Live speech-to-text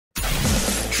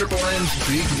Triple M's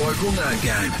big local name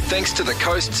game. Thanks to the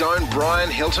Coast's own Brian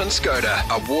Hilton Skoda,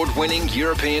 award-winning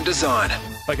European design.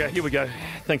 Okay, here we go.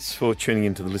 Thanks for tuning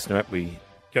into the Listener app. We're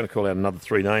going to call out another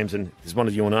three names, and there's one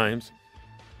of your names.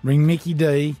 Ring Mickey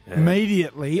D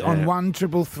immediately on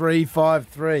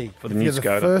 133353. For the if new you're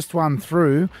Skoda. the first one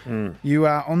through, you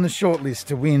are on the shortlist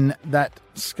to win that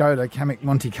Skoda Kamek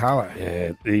Monte Carlo.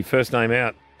 Yeah, the first name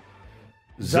out,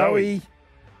 Zoe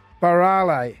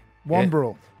Barale,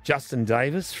 Wambrel. Justin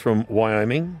Davis from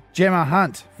Wyoming. Gemma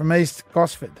Hunt from East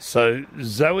Gosford. So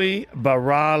Zoe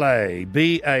Barale,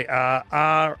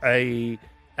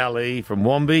 Barrale from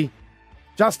Wombi.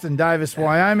 Justin Davis,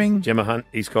 Wyoming. Gemma Hunt,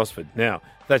 East Gosford. Now,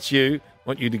 that's you.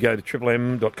 Want you to go to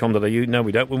triplem.com.au. No,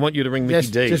 we don't. We want you to ring Mickey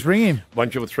D. Just ring him.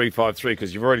 133353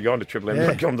 because you've already gone to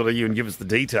triplem.com.au and give us the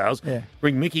details. Yeah.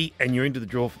 Ring Mickey and you're into the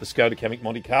draw for the Skoda Kamek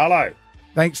Monte Carlo.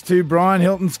 Thanks to Brian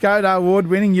Hilton Skoda,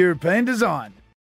 award-winning European design.